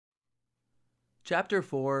Chapter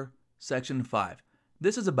 4, Section 5.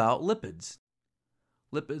 This is about lipids.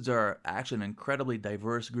 Lipids are actually an incredibly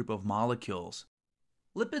diverse group of molecules.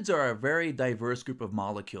 Lipids are a very diverse group of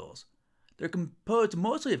molecules. They're composed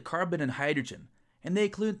mostly of carbon and hydrogen, and they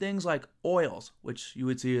include things like oils, which you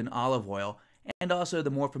would see in olive oil, and also the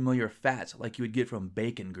more familiar fats like you would get from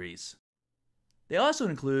bacon grease. They also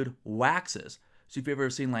include waxes, so if you've ever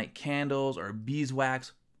seen like candles or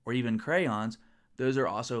beeswax or even crayons, those are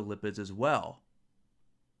also lipids as well.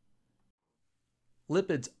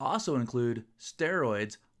 Lipids also include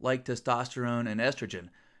steroids like testosterone and estrogen.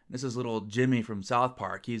 This is little Jimmy from South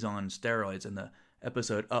Park. He's on steroids in the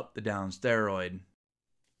episode Up the Down Steroid.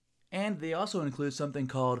 And they also include something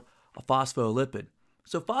called a phospholipid.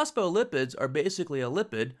 So phospholipids are basically a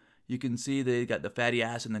lipid. You can see they got the fatty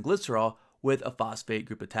acid and the glycerol with a phosphate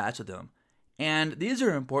group attached to them. And these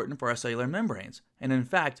are important for our cellular membranes. And in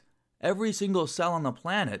fact, every single cell on the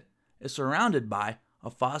planet is surrounded by a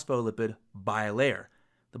phospholipid bilayer.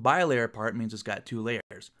 The bilayer part means it's got two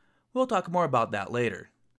layers. We'll talk more about that later.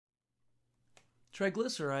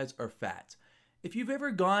 Triglycerides are fats. If you've ever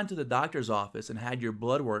gone to the doctor's office and had your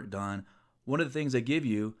blood work done, one of the things they give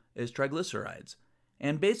you is triglycerides.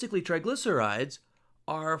 And basically triglycerides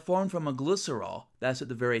are formed from a glycerol. That's at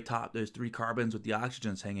the very top, those three carbons with the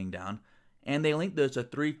oxygens hanging down. And they link those to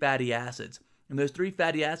three fatty acids. And those three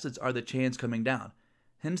fatty acids are the chains coming down.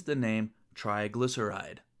 Hence the name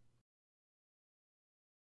triglyceride.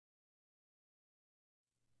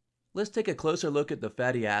 Let's take a closer look at the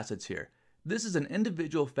fatty acids here. This is an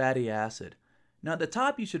individual fatty acid. Now at the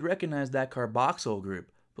top you should recognize that carboxyl group,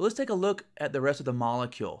 but let's take a look at the rest of the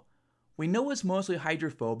molecule. We know it's mostly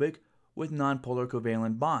hydrophobic with nonpolar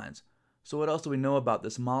covalent bonds. So what else do we know about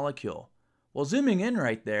this molecule? Well, zooming in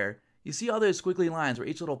right there, you see all those squiggly lines where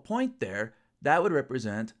each little point there, that would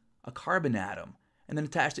represent a carbon atom. And then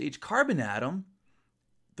attached to each carbon atom,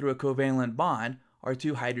 through a covalent bond, are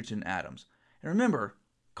two hydrogen atoms. And remember,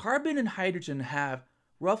 carbon and hydrogen have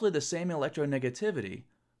roughly the same electronegativity,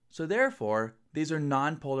 so therefore these are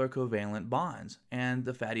nonpolar covalent bonds, and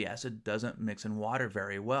the fatty acid doesn't mix in water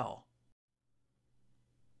very well.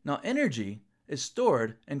 Now energy is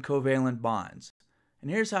stored in covalent bonds, and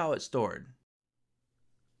here's how it's stored.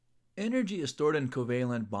 Energy is stored in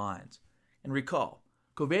covalent bonds, and recall,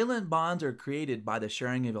 covalent bonds are created by the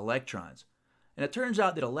sharing of electrons, and it turns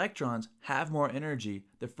out that electrons have more energy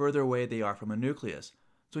the further away they are from a nucleus.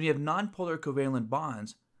 So when you have nonpolar covalent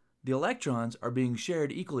bonds, the electrons are being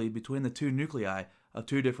shared equally between the two nuclei of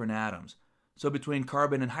two different atoms. So between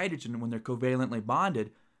carbon and hydrogen, when they're covalently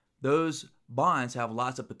bonded, those bonds have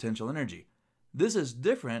lots of potential energy. This is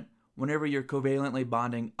different whenever you're covalently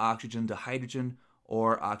bonding oxygen to hydrogen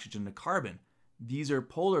or oxygen to carbon. These are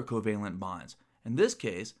polar covalent bonds. In this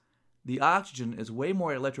case, the oxygen is way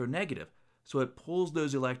more electronegative, so it pulls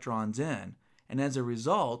those electrons in, and as a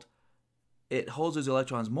result, it holds those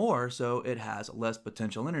electrons more, so it has less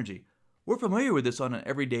potential energy. We're familiar with this on an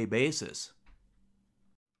everyday basis.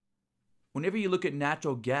 Whenever you look at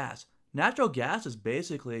natural gas is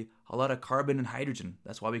basically a lot of carbon and hydrogen.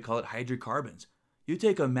 That's why we call it hydrocarbons. You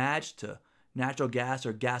take a match to natural gas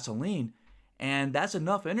or gasoline, and that's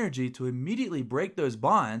enough energy to immediately break those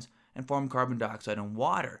bonds and form carbon dioxide and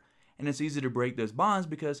water. And it's easy to break those bonds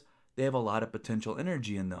because they have a lot of potential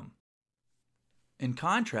energy in them. In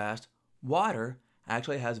contrast, water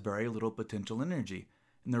actually has very little potential energy.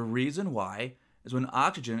 And the reason why is when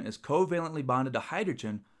oxygen is covalently bonded to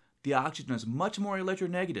hydrogen, the oxygen is much more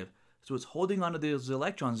electronegative, so it's holding onto those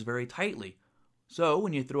electrons very tightly. So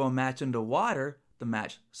when you throw a match into water, the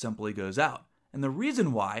match simply goes out. And the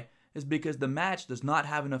reason why is because the match does not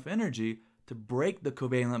have enough energy to break the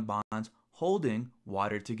covalent bonds holding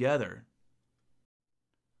water together.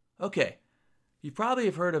 Okay, you probably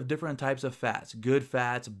have heard of different types of fats, good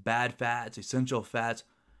fats, bad fats, essential fats.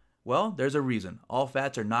 Well, there's a reason. All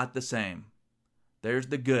fats are not the same. There's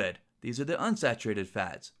the good. These are the unsaturated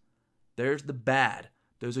fats. There's the bad.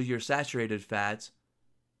 Those are your saturated fats.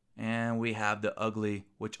 And we have the ugly,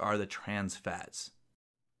 which are the trans fats.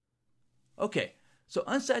 Okay, so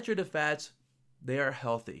unsaturated fats, they are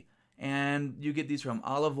healthy. And you get these from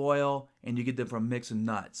olive oil, and you get them from mixed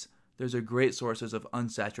nuts. Those are great sources of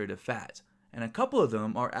unsaturated fats. And a couple of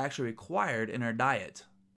them are actually required in our diet.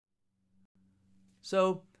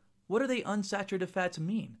 So, what do the unsaturated fats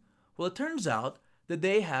mean? Well, it turns out that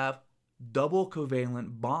they have double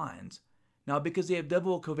covalent bonds. Now, because they have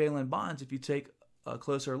double covalent bonds, if you take a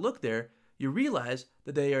closer look there, you realize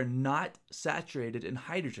that they are not saturated in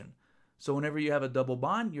hydrogen. So whenever you have a double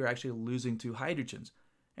bond, you're actually losing two hydrogens.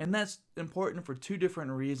 And that's important for two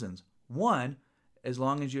different reasons. One, as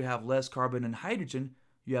long as you have less carbon and hydrogen,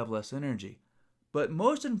 you have less energy. But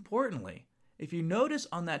most importantly, if you notice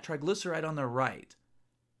on that triglyceride on the right,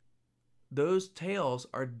 those tails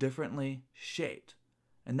are differently shaped.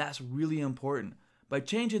 And that's really important. By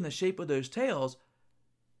changing the shape of those tails,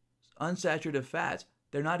 unsaturated fats,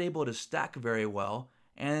 they're not able to stack very well,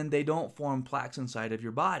 and they don't form plaques inside of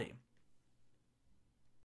your body.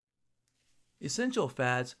 Essential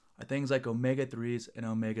fats are things like omega-3s and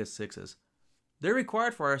omega-6s. They're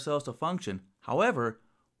required for our cells to function. However,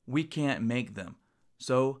 we can't make them.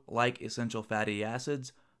 So, like essential fatty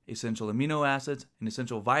acids, essential amino acids, and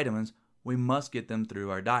essential vitamins, we must get them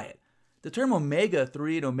through our diet. The term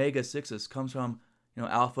omega-3 and omega-6s comes from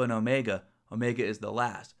alpha and omega. Omega is the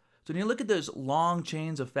last. So when you look at those long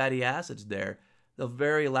chains of fatty acids there, the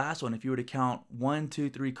very last one, if you were to count 1, 2,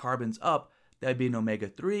 3 carbons up, that would be an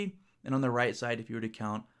omega-3. And on the right side, if you were to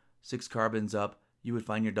count 6 carbons up, you would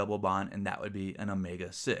find your double bond, and that would be an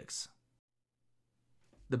omega-6.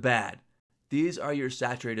 The bad. These are your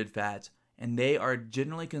saturated fats, and they are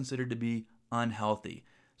generally considered to be unhealthy.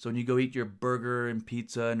 So when you go eat your burger and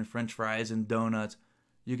pizza and french fries and donuts,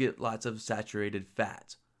 you get lots of saturated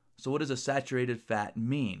fats. So what does a saturated fat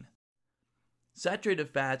mean? Saturated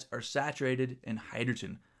fats are saturated in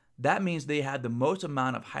hydrogen. That means they have the most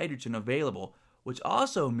amount of hydrogen available, which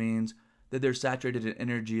also means that they're saturated in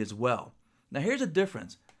energy as well. Now here's a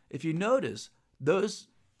difference. If you notice, those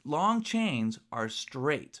long chains are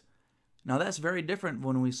straight. Now that's very different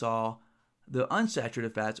when we saw the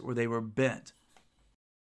unsaturated fats where they were bent.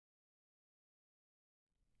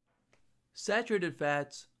 Saturated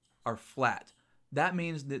fats are flat. That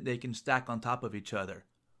means that they can stack on top of each other.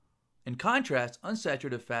 In contrast,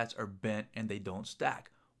 unsaturated fats are bent and they don't stack.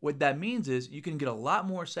 What that means is you can get a lot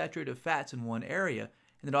more saturated fats in one area,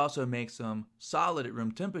 and it also makes them solid at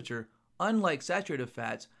room temperature, unlike saturated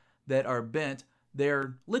fats that are bent,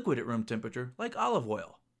 they're liquid at room temperature, like olive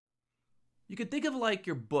oil. You can think of like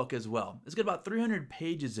your book as well. It's got about 300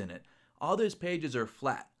 pages in it. All those pages are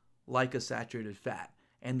flat, like a saturated fat,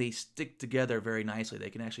 and they stick together very nicely. They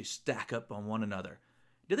can actually stack up on one another.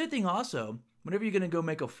 The other thing also, whenever you're going to go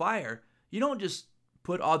make a fire, you don't just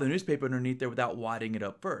put all the newspaper underneath there without wadding it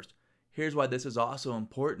up first. Here's why this is also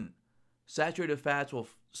important. Saturated fats will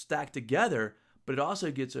stack together, but it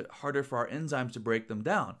also gets it harder for our enzymes to break them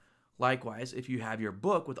down. Likewise, if you have your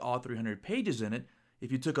book with all 300 pages in it,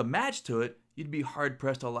 if you took a match to it, you'd be hard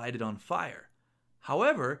pressed to light it on fire.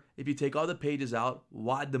 However, if you take all the pages out,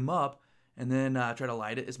 wad them up, and then try to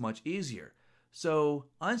light it, it's much easier. So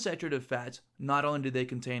unsaturated fats, not only do they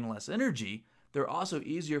contain less energy, they're also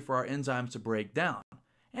easier for our enzymes to break down.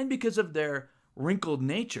 And because of their wrinkled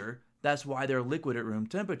nature, that's why they're liquid at room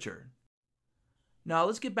temperature. Now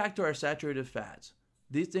let's get back to our saturated fats.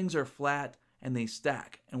 These things are flat and they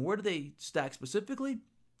stack. And where do they stack specifically?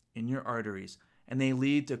 In your arteries. And they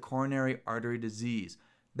lead to coronary artery disease.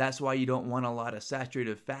 That's why you don't want a lot of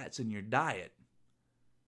saturated fats in your diet.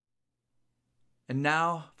 And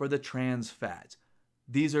now for the trans fats.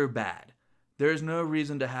 These are bad. There is no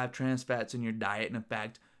reason to have trans fats in your diet, and in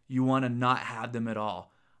fact, you want to not have them at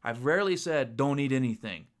all. I've rarely said don't eat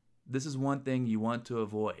anything. This is one thing you want to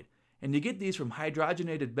avoid. And you get these from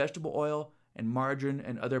hydrogenated vegetable oil and margarine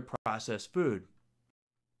and other processed food.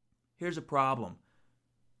 Here's a problem.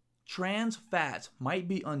 Trans fats might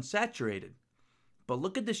be unsaturated, but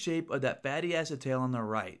look at the shape of that fatty acid tail on the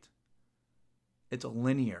right. It's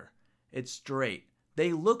linear. It's straight.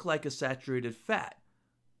 They look like a saturated fat.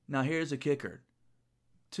 Now here's a kicker.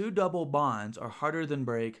 2 double bonds are harder to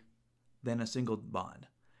break than a single bond.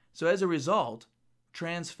 So as a result,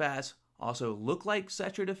 trans fats also look like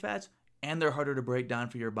saturated fats, and they're harder to break down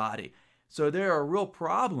for your body. So they're a real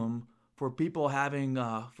problem for people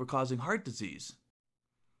for causing heart disease.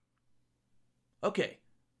 Okay,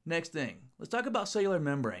 next thing. Let's talk about cellular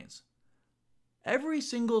membranes. Every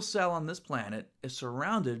single cell on this planet is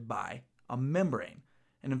surrounded by a membrane.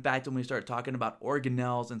 And in fact, when we start talking about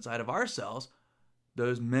organelles inside of our cells,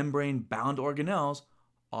 those membrane-bound organelles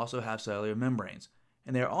also have cellular membranes.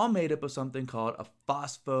 And they're all made up of something called a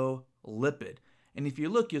phospholipid. And if you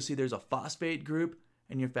look, you'll see there's a phosphate group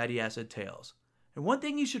and your fatty acid tails. And one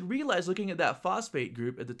thing you should realize looking at that phosphate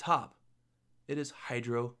group at the top, it is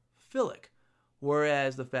hydrophilic,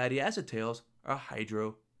 whereas the fatty acid tails are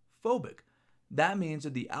hydrophobic. That means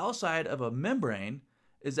that the outside of a membrane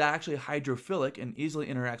is actually hydrophilic and easily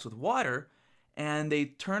interacts with water, and they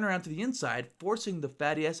turn around to the inside, forcing the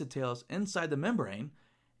fatty acid tails inside the membrane,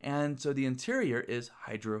 and so the interior is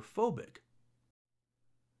hydrophobic.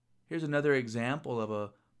 Here's another example of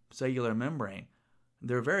a cellular membrane.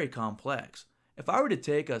 They're very complex. If I were to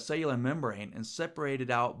take a cellular membrane and separate it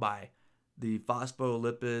out by the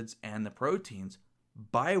phospholipids and the proteins,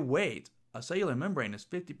 by weight, A cellular membrane is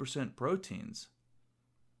 50% proteins.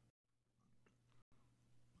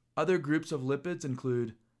 Other groups of lipids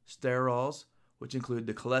include sterols, which include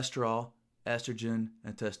the cholesterol, estrogen,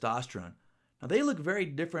 and testosterone. Now they look very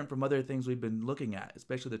different from other things we've been looking at,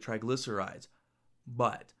 especially the triglycerides,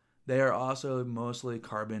 but they are also mostly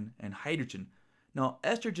carbon and hydrogen. Now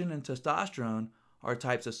estrogen and testosterone are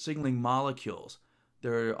types of signaling molecules.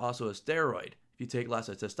 They're also a steroid. If you take lots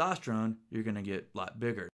of testosterone, you're going to get a lot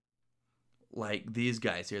bigger. Like these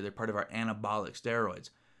guys here, they're part of our anabolic steroids.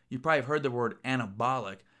 You probably have heard the word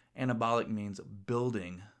anabolic. Anabolic means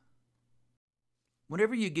building.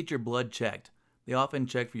 Whenever you get your blood checked, they often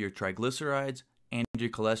check for your triglycerides and your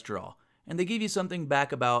cholesterol, and they give you something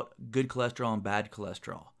back about good cholesterol and bad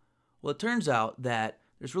cholesterol. Well, it turns out that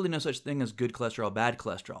there's really no such thing as good cholesterol, bad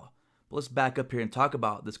cholesterol. But let's back up here and talk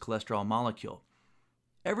about this cholesterol molecule.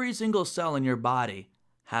 Every single cell in your body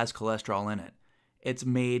has cholesterol in it. It's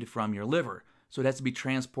made from your liver, so it has to be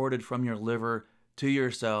transported from your liver to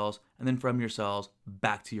your cells, and then from your cells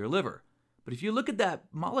back to your liver. But if you look at that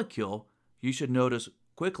molecule, you should notice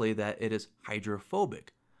quickly that it is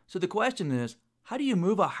hydrophobic. So the question is, how do you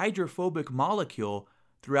move a hydrophobic molecule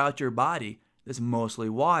throughout your body that's mostly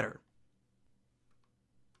water?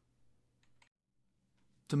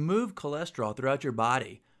 To move cholesterol throughout your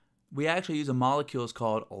body, we actually use a molecule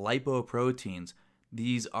called lipoproteins.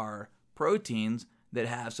 These are proteins that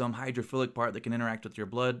have some hydrophilic part that can interact with your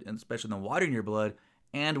blood, and especially the water in your blood,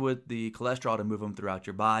 and with the cholesterol to move them throughout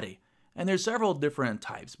your body. And there's several different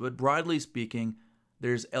types, but broadly speaking,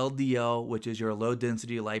 there's LDL, which is your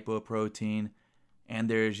low-density lipoprotein, and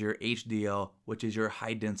there's your HDL, which is your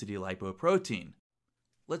high-density lipoprotein.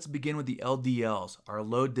 Let's begin with the LDLs, our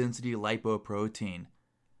low-density lipoprotein.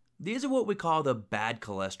 These are what we call the bad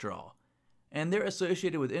cholesterol, and they're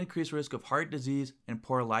associated with increased risk of heart disease and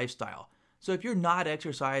poor lifestyle. So if you're not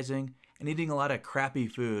exercising and eating a lot of crappy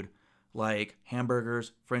food like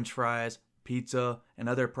hamburgers, french fries, pizza, and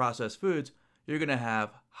other processed foods, you're going to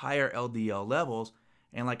have higher LDL levels.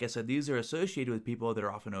 And like I said, these are associated with people that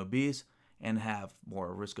are often obese and have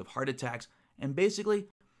more risk of heart attacks. And basically,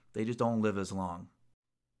 they just don't live as long.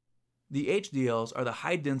 The HDLs are the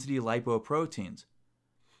high-density lipoproteins.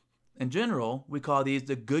 In general, we call these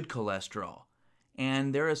the good cholesterol,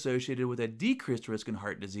 and they're associated with a decreased risk in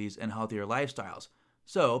heart disease and healthier lifestyles.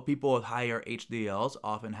 So people with higher HDLs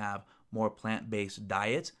often have more plant-based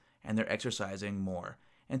diets, and they're exercising more.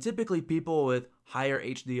 And typically people with higher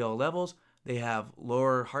HDL levels, they have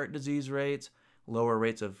lower heart disease rates, lower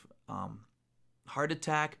rates of heart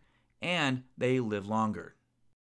attack, and they live longer.